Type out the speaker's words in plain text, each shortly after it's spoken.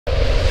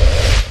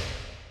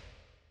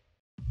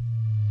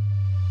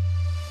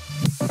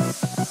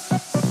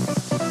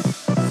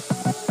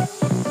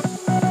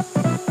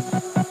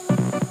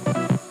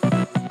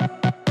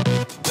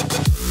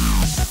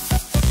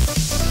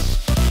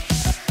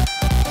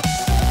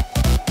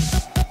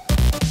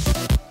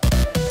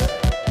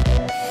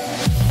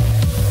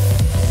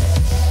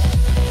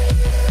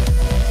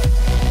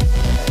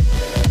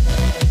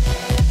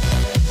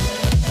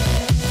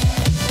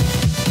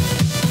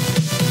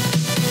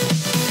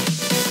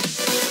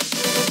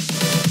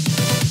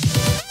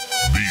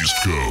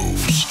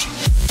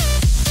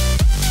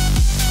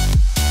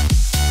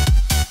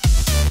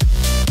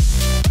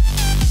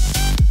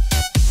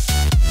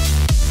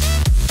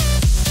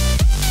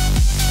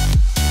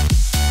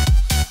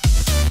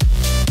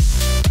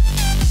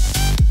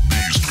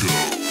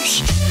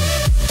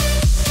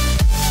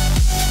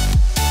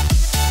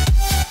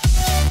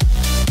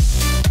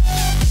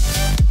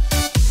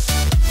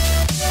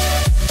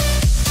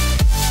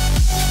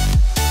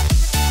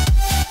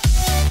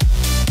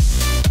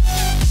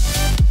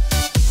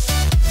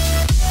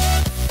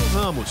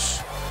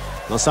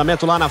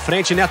Lançamento lá na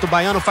frente, Neto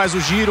Baiano faz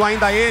o giro,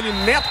 ainda ele,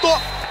 Neto.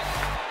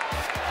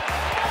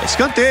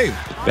 Escanteio.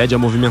 Pede a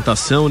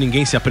movimentação,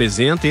 ninguém se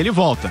apresenta e ele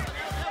volta.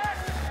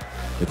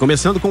 E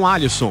começando com o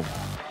Alysson.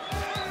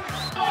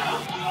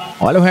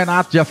 Olha o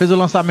Renato, já fez o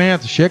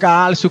lançamento. Chega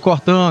a Alysson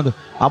cortando.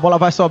 A bola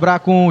vai sobrar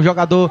com o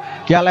jogador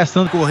que é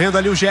Alysson. Correndo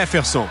ali o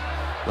Jefferson.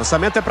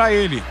 Lançamento é para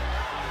ele.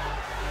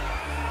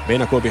 Bem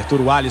na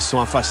cobertura o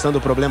Alysson, afastando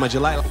o problema de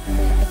lá.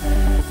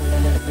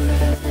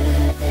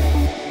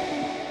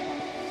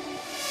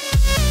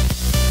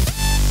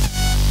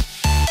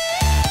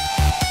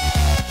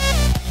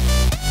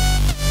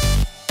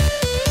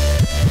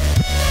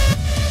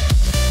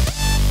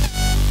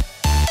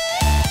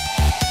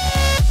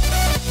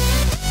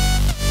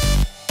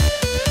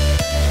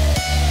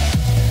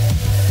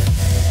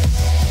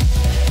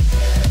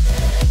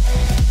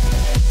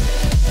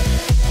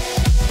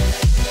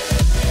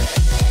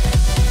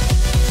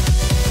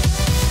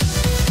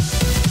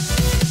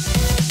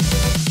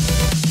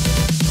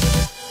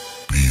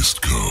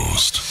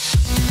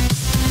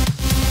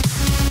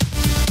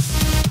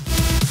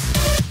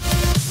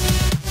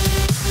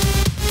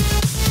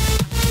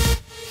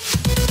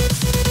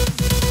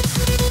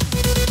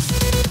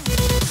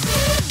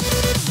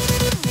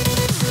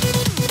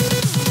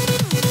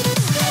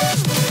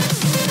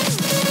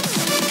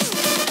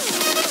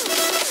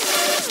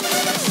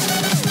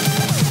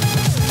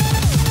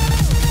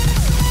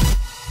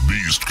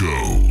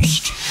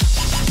 Coast.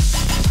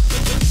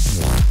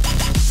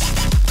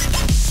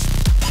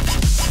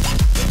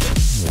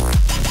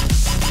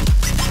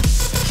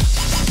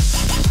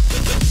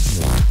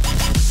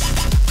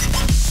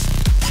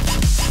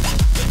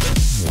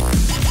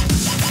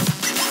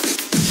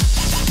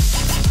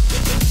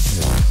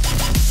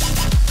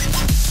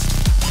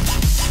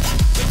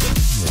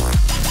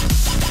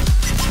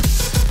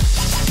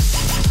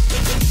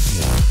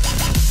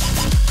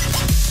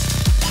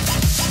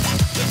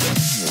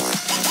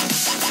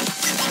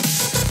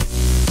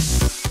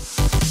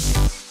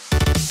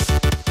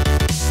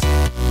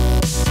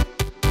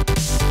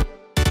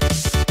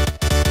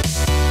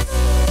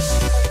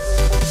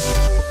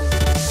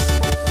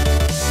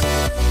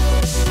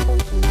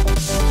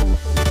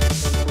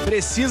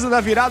 Precisa da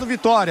virada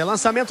Vitória.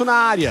 Lançamento na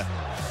área.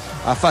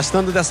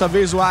 Afastando dessa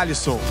vez o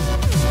Alysson.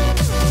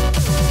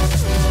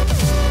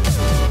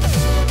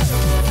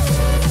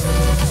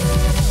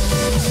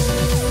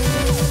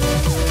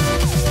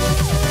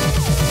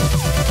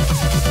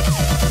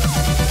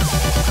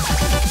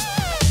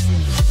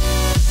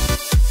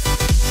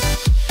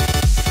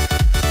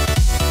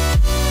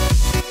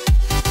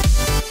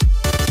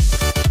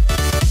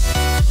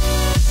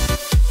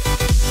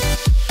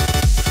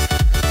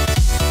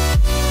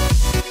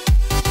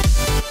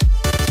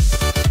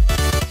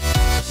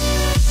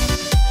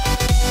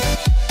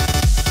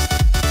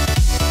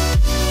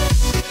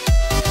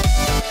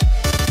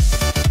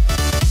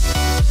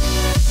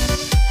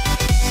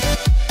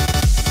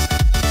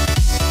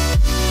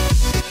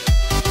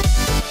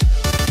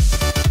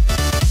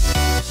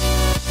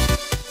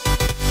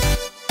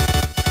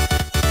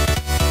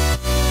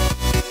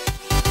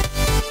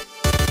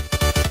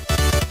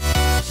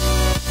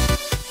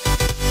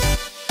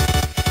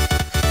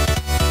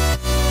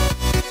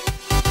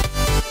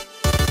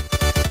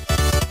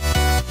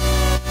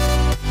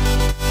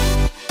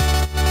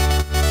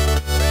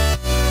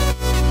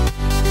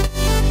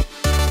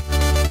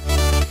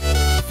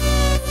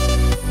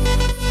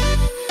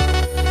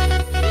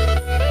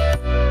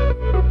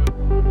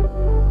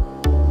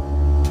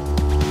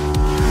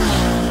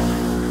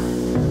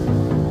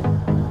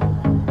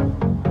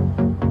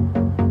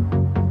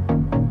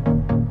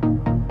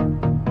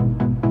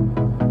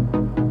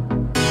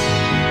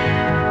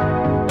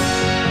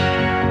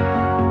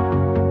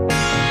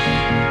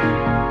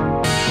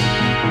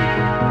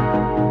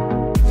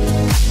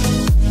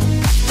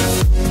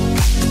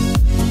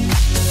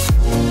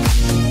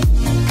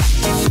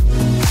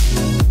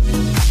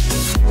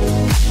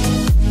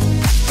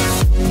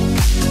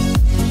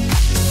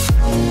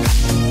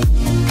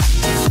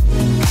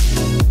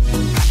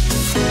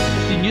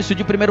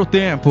 De primeiro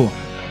tempo,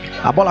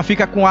 a bola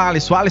fica com o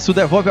Alysson. Alysson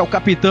devolve ao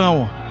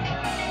capitão.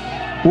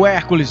 O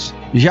Hércules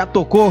já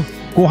tocou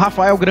com o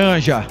Rafael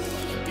Granja.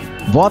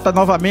 Volta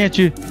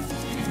novamente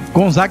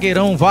com o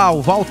zagueirão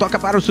Val. Val toca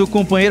para o seu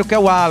companheiro que é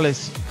o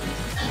Alysson.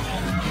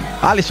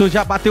 Alysson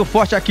já bateu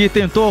forte aqui,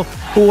 tentou.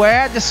 O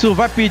Edson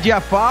vai pedir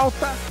a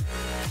falta.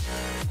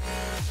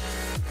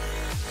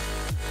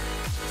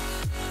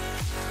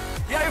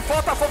 E aí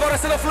falta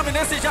favorecendo o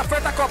Fluminense, já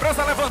fez a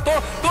cobrança,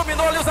 levantou,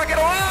 dominou ali o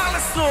zagueiro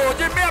Alysson,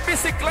 de meia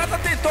bicicleta,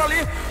 tentou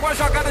ali com a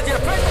jogada de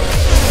efeito.